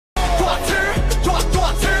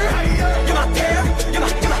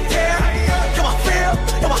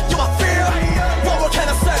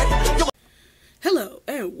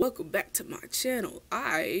welcome back to my channel.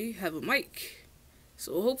 I have a mic,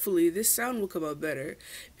 so hopefully this sound will come out better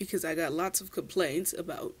because I got lots of complaints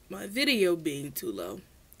about my video being too low.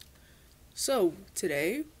 So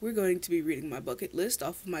today we're going to be reading my bucket list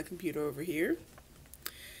off of my computer over here.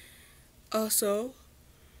 Also,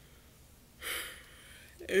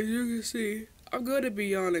 as you can see, I'm going to be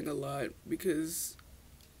yawning a lot because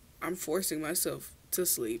I'm forcing myself to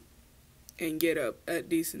sleep and get up at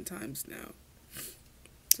decent times now.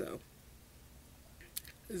 So,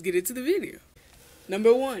 let's get into the video.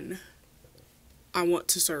 Number 1, I want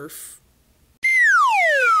to surf.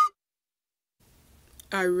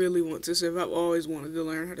 I really want to surf. I've always wanted to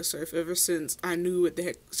learn how to surf ever since I knew what the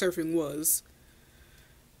heck surfing was.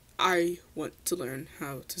 I want to learn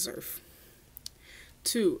how to surf.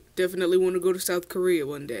 2, definitely want to go to South Korea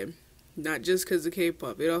one day. Not just because of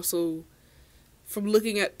K-pop. It also, from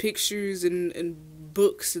looking at pictures and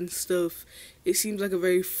books and stuff, it seems like a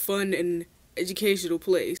very fun and educational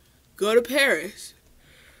place. Go to Paris.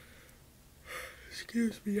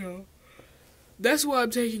 Excuse me, y'all. That's why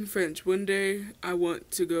I'm taking French. One day, I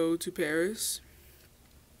want to go to Paris.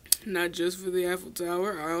 Not just for the Eiffel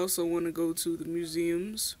Tower. I also want to go to the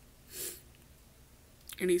museums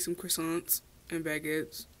and eat some croissants and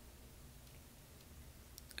baguettes.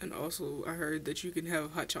 And also, I heard that you can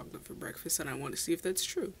have hot chocolate for breakfast, and I want to see if that's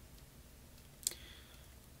true.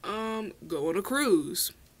 Go on a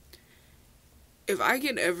cruise. If I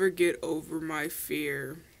can ever get over my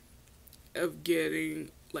fear of getting,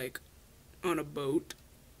 like, on a boat,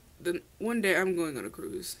 then one day I'm going on a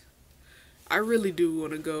cruise. I really do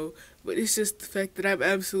want to go, but it's just the fact that I'm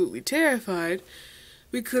absolutely terrified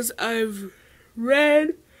because I've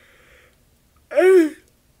read...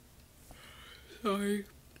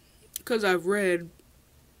 Because I've read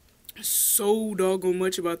so doggone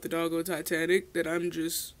much about the doggone Titanic that I'm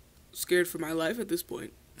just scared for my life at this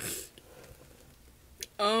point.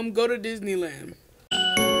 Go to Disneyland.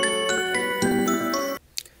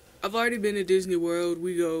 I've already been to Disney World.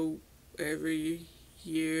 We go every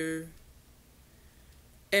year.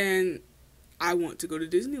 And I want to go to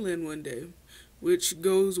Disneyland one day, which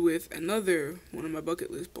goes with another one of my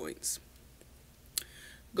bucket list points.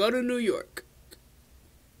 Go to New York.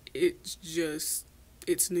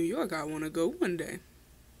 It's New York. I want to go one day.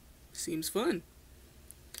 Seems fun.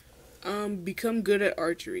 Become good at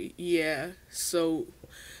archery. Yeah, so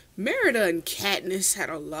Merida and Katniss had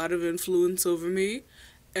a lot of influence over me,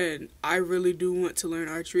 and I really do want to learn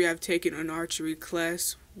archery. I've taken an archery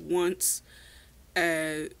class once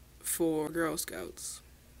for Girl Scouts,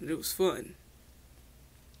 and it was fun.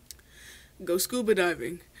 Go scuba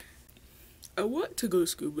diving. I want to go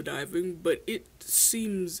scuba diving, but it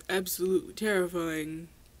seems absolutely terrifying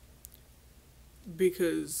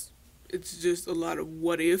because it's just a lot of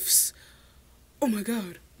what ifs. Oh my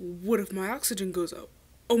god, what if my oxygen goes out?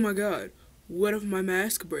 Oh my god, what if my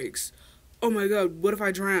mask breaks? Oh my god, what if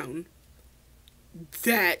I drown?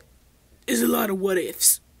 That is a lot of what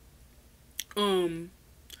ifs. Ride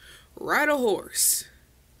a horse.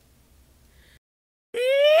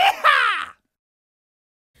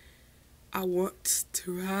 I want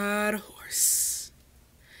to ride a horse,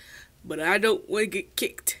 but I don't want to get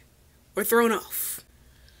kicked or thrown off.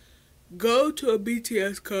 Go to a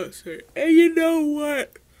BTS concert, and you know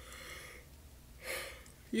what?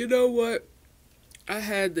 I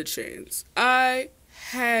had the chance. I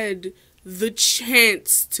had the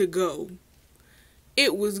chance to go.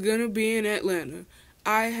 It was gonna be in Atlanta.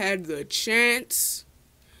 I had the chance,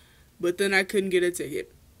 but then I couldn't get a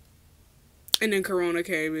ticket. And then Corona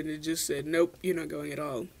came and it just said, nope, you're not going at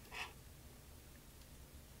all.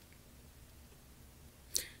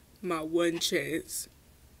 My one chance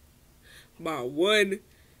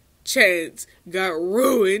got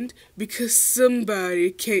ruined because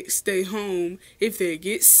somebody can't stay home if they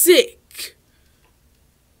get sick.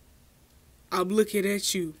 I'm looking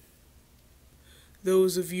at you.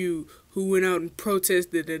 Those of you who went out and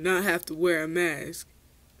protested and not have to wear a mask.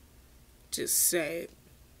 Just sad.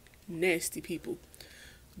 Nasty people.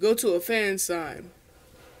 Go to a fan sign.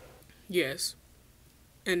 Yes.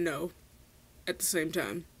 And no. At the same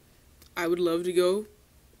time. I would love to go,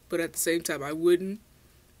 but at the same time I wouldn't.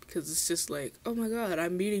 Because it's just like, oh my god,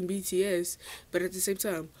 I'm meeting BTS. But at the same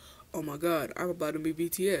time, oh my god, I'm about to meet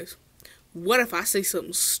BTS. What if I say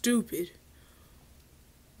something stupid?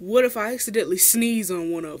 What if I accidentally sneeze on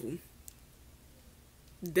one of them?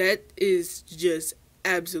 That is just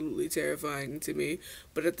absolutely terrifying to me,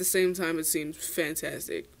 but at the same time it seems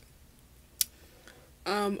fantastic.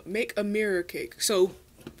 Make a mirror cake. So,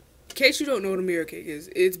 in case you don't know what a mirror cake is,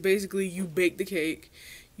 it's basically you bake the cake,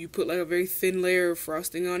 You put like a very thin layer of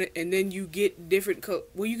frosting on it, and then you get different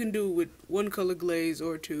well, you can do it with one color glaze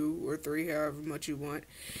or two or three, however much you want,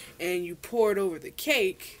 and you pour it over the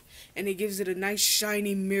cake, and it gives it a nice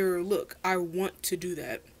shiny mirror look. I want to do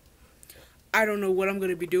that. I don't know what I'm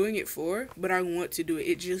gonna be doing it for, but I want to do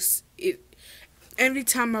it. Every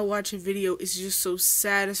time I watch a video, it's just so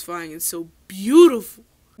satisfying and so beautiful.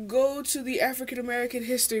 Go to the African American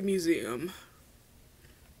History Museum.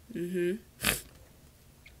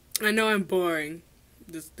 I know I'm boring.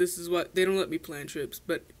 This is what they don't let me plan trips,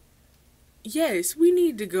 but yes, we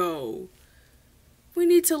need to go. We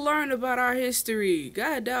need to learn about our history.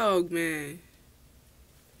 God dog, man.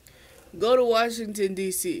 Go to Washington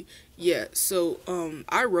D.C. Yeah, so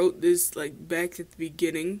I wrote this like back at the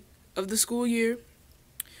beginning of the school year.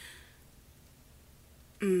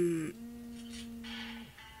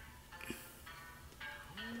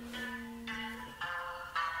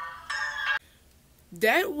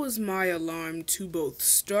 That was my alarm to both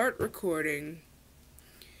start recording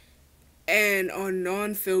and on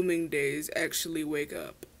non-filming days actually wake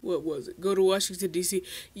up. What was it? Go to Washington, D.C.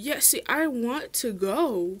 Yeah, see, I want to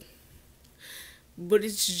go, but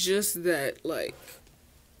it's just that, like,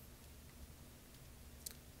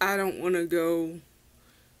 I don't want to go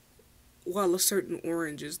while a certain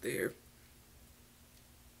orange is there.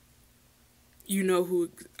 You know who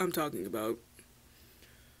I'm talking about.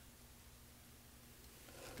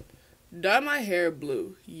 Dye my hair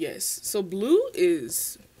blue. Yes. So blue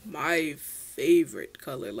is my favorite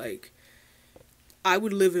color. Like, I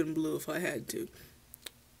would live in blue if I had to.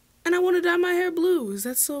 And I want to dye my hair blue. Is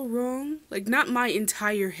that so wrong? Like, not my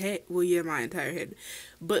entire head. Well, yeah, my entire head.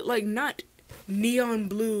 But, like, not neon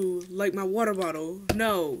blue like my water bottle.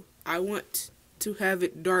 No. I want to have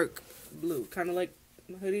it dark blue. Kind of like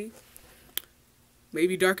my hoodie.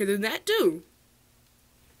 Maybe darker than that, too.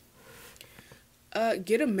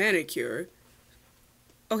 Get a manicure.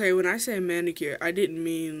 Okay, when I say manicure, I didn't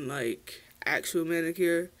mean, like, actual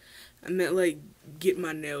manicure. I meant, like, get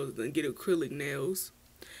my nails done, get acrylic nails.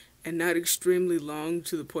 And not extremely long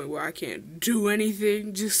to the point where I can't do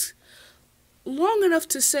anything. Just long enough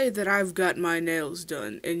to say that I've got my nails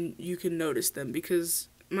done, and you can notice them. Because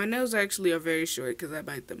my nails actually are very short, because I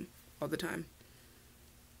bite them all the time.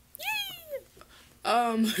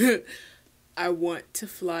 Yay! I want to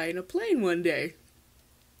fly in a plane one day.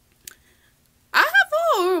 I have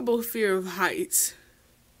a horrible fear of heights.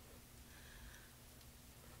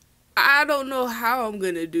 I don't know how I'm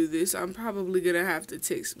gonna do this. I'm probably gonna have to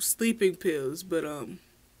take some sleeping pills, but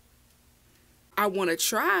I wanna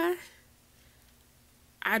try.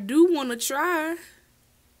 I do wanna try.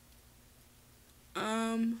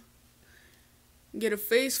 Get a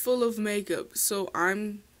face full of makeup. So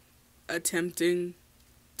I'm attempting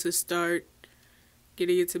to start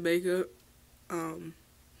getting into makeup.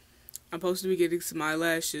 I'm supposed to be getting some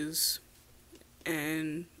eyelashes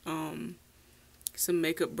and some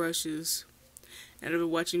makeup brushes, and I've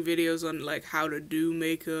been watching videos on like how to do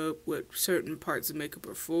makeup, what certain parts of makeup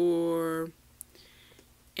are for,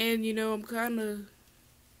 and you know, I'm kind of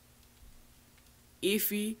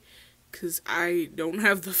iffy because I don't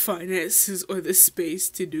have the finances or the space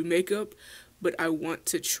to do makeup, but I want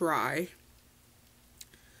to try.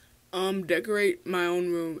 Decorate my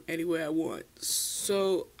own room any way I want.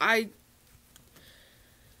 So I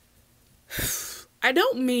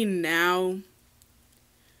don't mean now,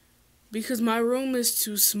 because my room is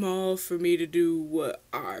too small for me to do what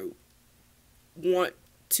I want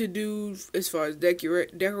to do as far as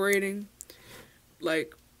decorating.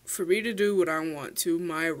 Like, for me to do what I want to,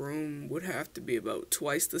 my room would have to be about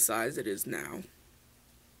twice the size it is now.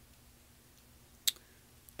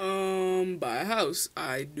 Buy a house.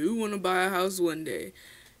 I do want to buy a house one day.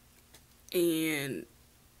 And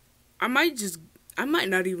I might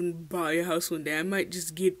not even buy a house one day. I might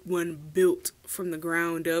just get one built from the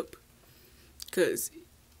ground up. Because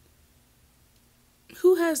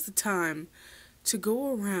who has the time to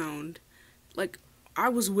go around? Like, I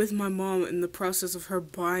was with my mom in the process of her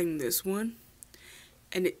buying this one,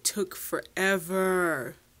 and it took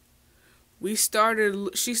forever. She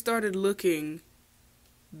started looking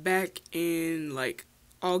back in like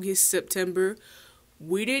August, September.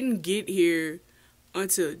 We didn't get here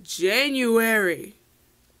until January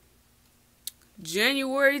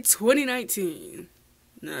 2019.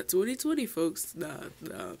 Not 2020, folks.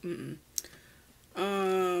 Learn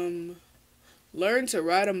to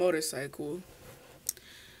ride a motorcycle.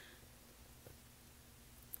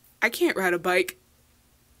 I can't ride a bike.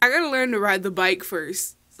 I gotta learn to ride the bike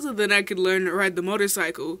first, so then I could learn to ride the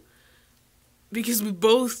motorcycle. Because with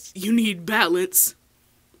both, you need balance.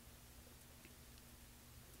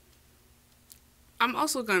 I'm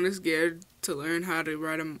also kind of scared to learn how to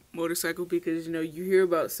ride a motorcycle because, you know, you hear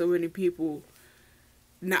about so many people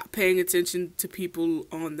not paying attention to people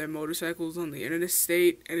on their motorcycles on the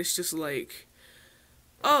interstate, and it's just like,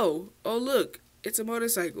 oh, look, it's a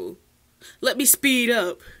motorcycle. Let me speed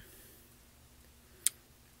up.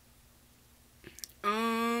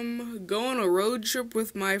 Go on a road trip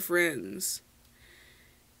with my friends.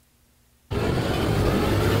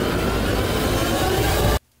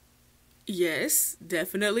 Yes,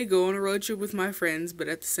 definitely go on a road trip with my friends, but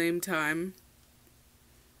at the same time,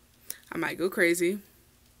 I might go crazy.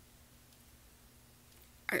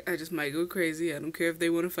 I just might go crazy. I don't care if they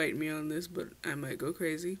want to fight me on this, but I might go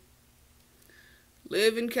crazy.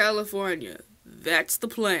 Live in California. That's the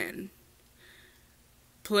plan.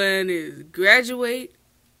 Plan is graduate,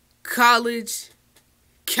 college,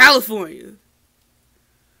 California.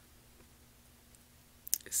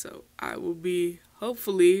 So I will be,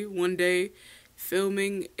 hopefully, one day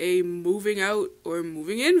filming a moving out or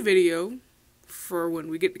moving in video for when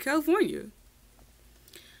we get to California.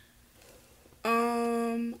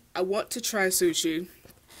 I want to try sushi.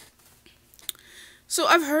 So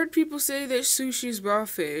I've heard people say that sushi is raw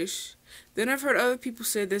fish. Then I've heard other people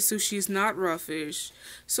say that sushi is not raw fish.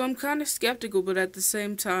 So I'm kind of skeptical, but at the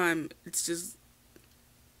same time, it's just,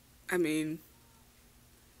 I mean,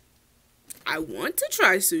 I want to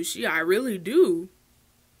try sushi. I really do.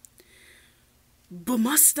 But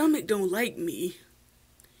my stomach don't like me.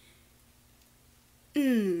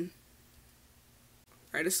 Write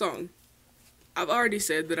a song. I've already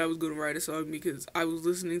said that I was going to write a song because I was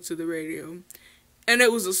listening to the radio. And it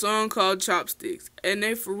was a song called Chopsticks. And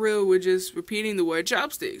they for real were just repeating the word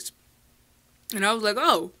chopsticks. And I was like,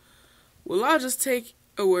 oh, well, I'll just take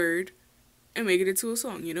a word and make it into a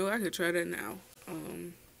song. You know, I could try that now.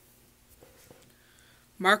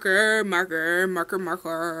 Marker, marker, marker,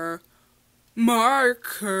 marker.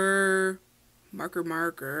 Marker. Marker,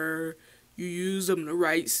 marker. You use them to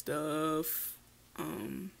write stuff.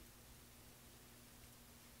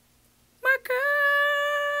 Marker.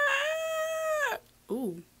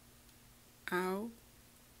 Ooh. Ow.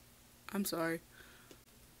 I'm sorry.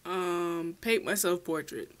 Paint my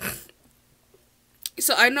self-portrait.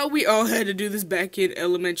 So I know we all had to do this back in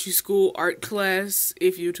elementary school art class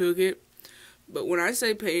if you took it. But when I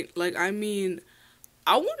say paint, like, I mean,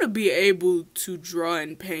 I want to be able to draw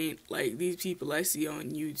and paint like these people I see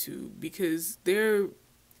on YouTube because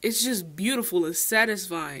it's just beautiful and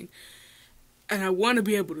satisfying. And I want to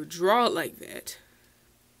be able to draw it like that.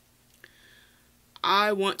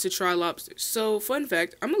 I want to try lobsters. So, fun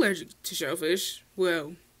fact, I'm allergic to shellfish.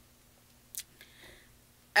 Well,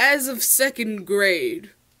 as of 2nd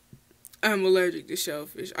grade, I'm allergic to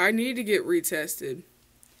shellfish. I need to get retested.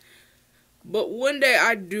 But one day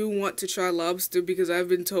I do want to try lobster because I've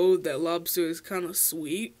been told that lobster is kind of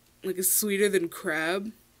sweet. Like, it's sweeter than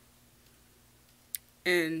crab.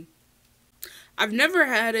 And I've never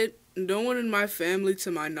had it. No one in my family,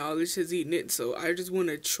 to my knowledge, has eaten it. So I just want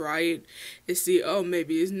to try it and see, oh,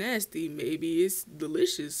 maybe it's nasty. Maybe it's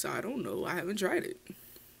delicious. I don't know. I haven't tried it.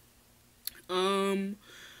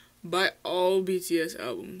 Buy all BTS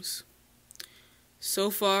albums. So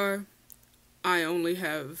far, I only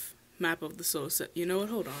have Map of the Soul set. You know what?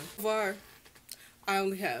 Hold on. So far, I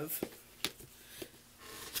only have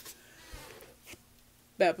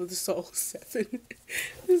Map of the Soul 7.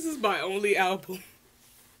 This is my only album.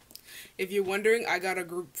 If you're wondering, I got a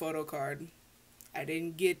group photo card. I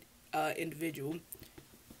didn't get individual.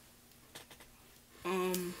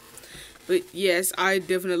 But yes, I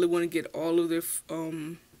definitely want to get all of their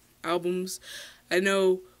albums. I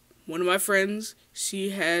know one of my friends,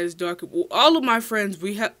 she has Dark. Well, all of my friends,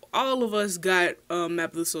 all of us got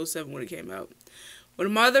Map of the Soul 7 when it came out. One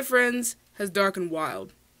of my other friends has Dark and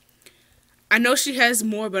Wild. I know she has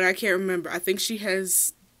more, but I can't remember. I think she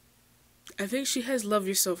has Love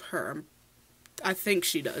Yourself Her. I think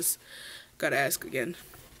she does. Gotta ask again.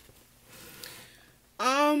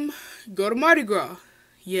 Go to Mardi Gras.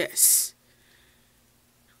 Yes.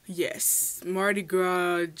 Yes. Mardi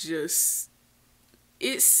Gras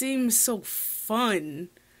it seems so fun.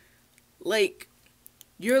 Like,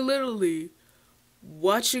 you're literally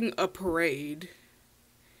watching a parade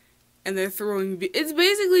and they're throwing, it's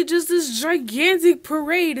basically just this gigantic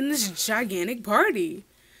parade and this gigantic party.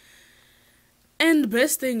 And the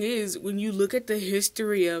best thing is, when you look at the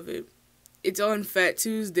history of it, it's on Fat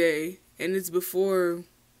Tuesday, and it's before,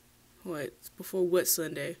 it's before what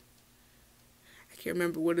Sunday? I can't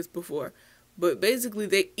remember what it's before. But basically,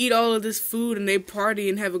 they eat all of this food, and they party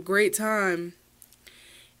and have a great time.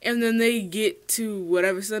 And then they get to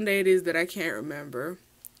whatever Sunday it is that I can't remember.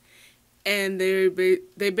 and they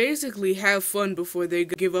basically have fun before they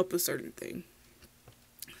give up a certain thing.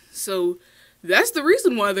 So that's the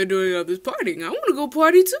reason why they're doing all this partying. I want to go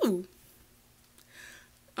party too.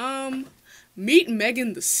 Meet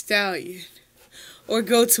Megan Thee Stallion or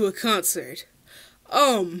go to a concert.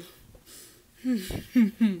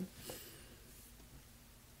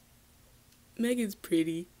 Megan's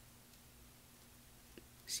pretty.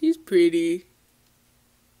 She's pretty.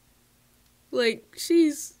 Like,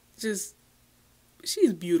 she's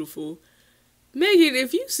beautiful. Megan,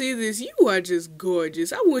 if you see this, you are just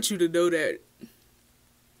gorgeous. I want you to know that.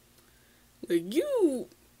 Like,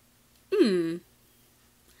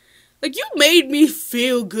 like, you made me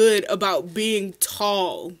feel good about being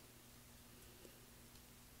tall.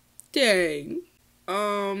 Dang.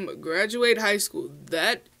 Graduate high school.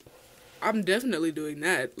 That, I'm definitely doing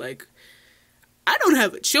that. Like, I don't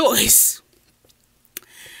have a choice.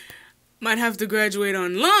 Might have to graduate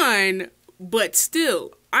online, but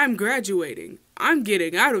still, I'm graduating. I'm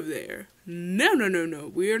getting out of there.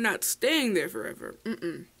 No. We are not staying there forever.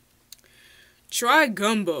 Try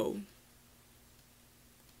gumbo.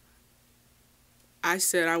 I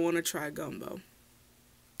said I want to try gumbo.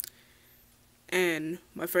 And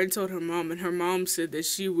my friend told her mom, and her mom said that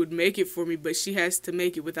she would make it for me, but she has to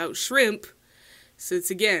make it without shrimp,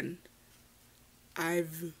 since again,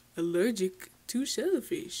 I'm allergic to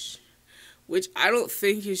shellfish. Which I don't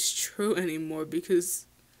think is true anymore, because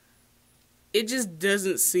it just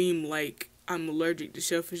doesn't seem like I'm allergic to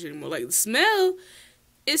shellfish anymore. Like, the smell,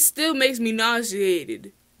 it still makes me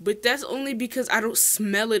nauseated. But that's only because I don't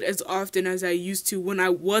smell it as often as I used to when I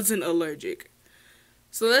wasn't allergic.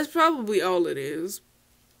 So that's probably all it is.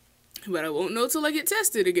 But I won't know till I get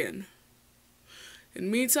tested again. In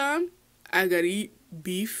the meantime, I gotta eat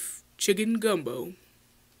beef chicken gumbo.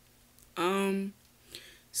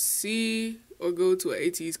 See or go to an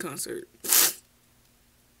AT's concert.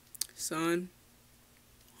 Son,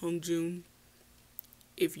 Hongjoon,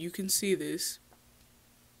 if you can see this,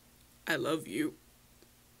 I love you.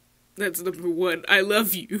 That's number one, I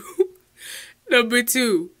love you. Number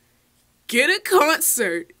two, get a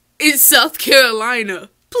concert in South Carolina,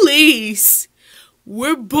 please.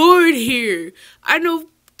 We're bored here. I know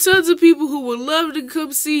tons of people who would love to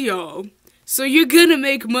come see y'all. So you're gonna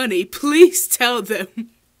make money. Please tell them.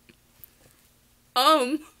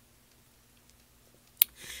 And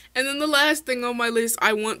then the last thing on my list,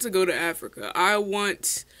 I want to go to Africa. I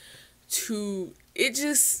want to,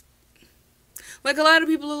 like, a lot of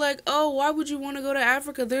people are like, oh, why would you want to go to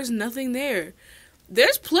Africa? There's nothing there.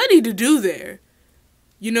 There's plenty to do there.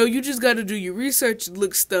 You know, you just got to do your research,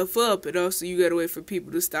 look stuff up, and also you got to wait for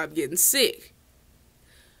people to stop getting sick.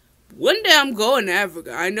 One day I'm going to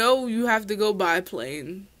Africa. I know you have to go by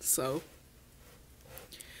plane, so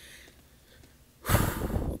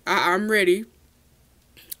I'm ready.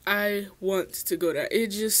 I want to go there. It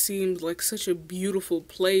just seems like such a beautiful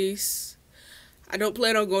place. I don't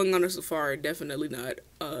plan on going on a safari, definitely not.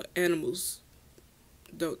 Animals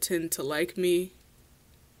don't tend to like me.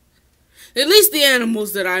 At least the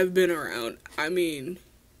animals that I've been around. I mean,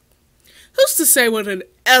 who's to say what an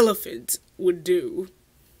elephant would do?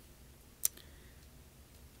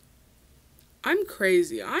 I'm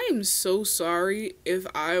crazy. I am so sorry if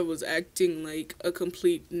I was acting like a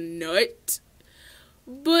complete nut.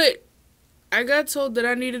 But I got told that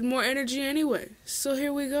I needed more energy anyway. So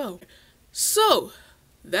here we go. So,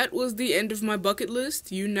 that was the end of my bucket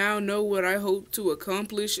list. You now know what I hope to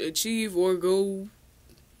accomplish, achieve, or go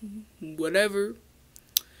whatever.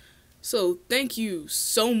 So, thank you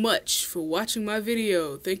so much for watching my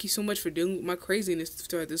video. Thank you so much for dealing with my craziness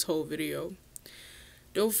throughout this whole video.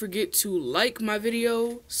 Don't forget to like my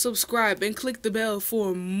video, subscribe, and click the bell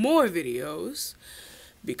for more videos.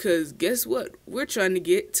 Because guess what? We're trying to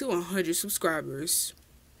get to 100 subscribers.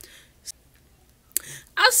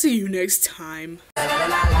 I'll see you next time.